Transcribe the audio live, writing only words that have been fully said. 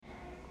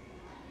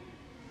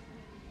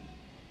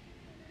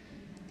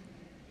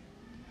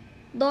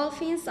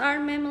Dolphins are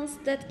mammals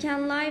that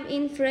can live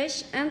in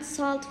fresh and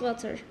salt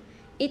water.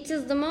 It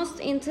is the most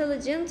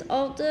intelligent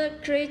of the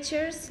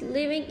creatures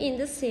living in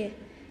the sea.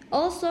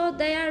 Also,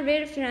 they are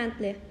very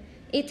friendly.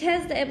 It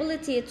has the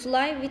ability to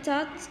live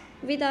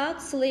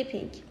without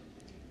sleeping.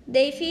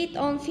 They feed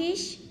on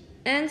fish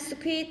and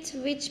squid,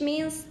 which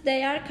means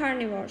they are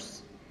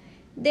carnivores.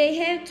 They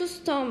have two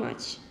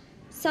stomachs,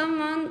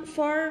 one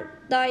for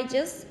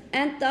digest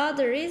and the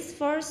other is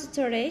for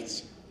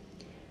storage.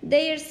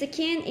 Their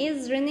skin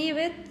is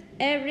renewed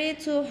every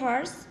 2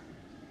 hours.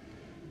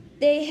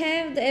 They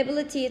have the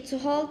ability to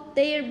hold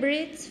their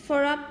breath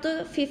for up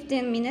to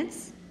 15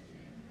 minutes.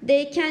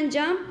 They can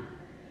jump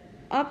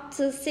up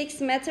to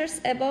 6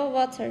 meters above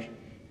water.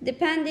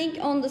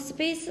 Depending on the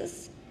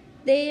species,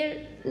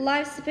 their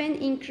lifespan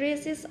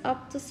increases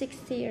up to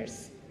 60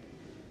 years.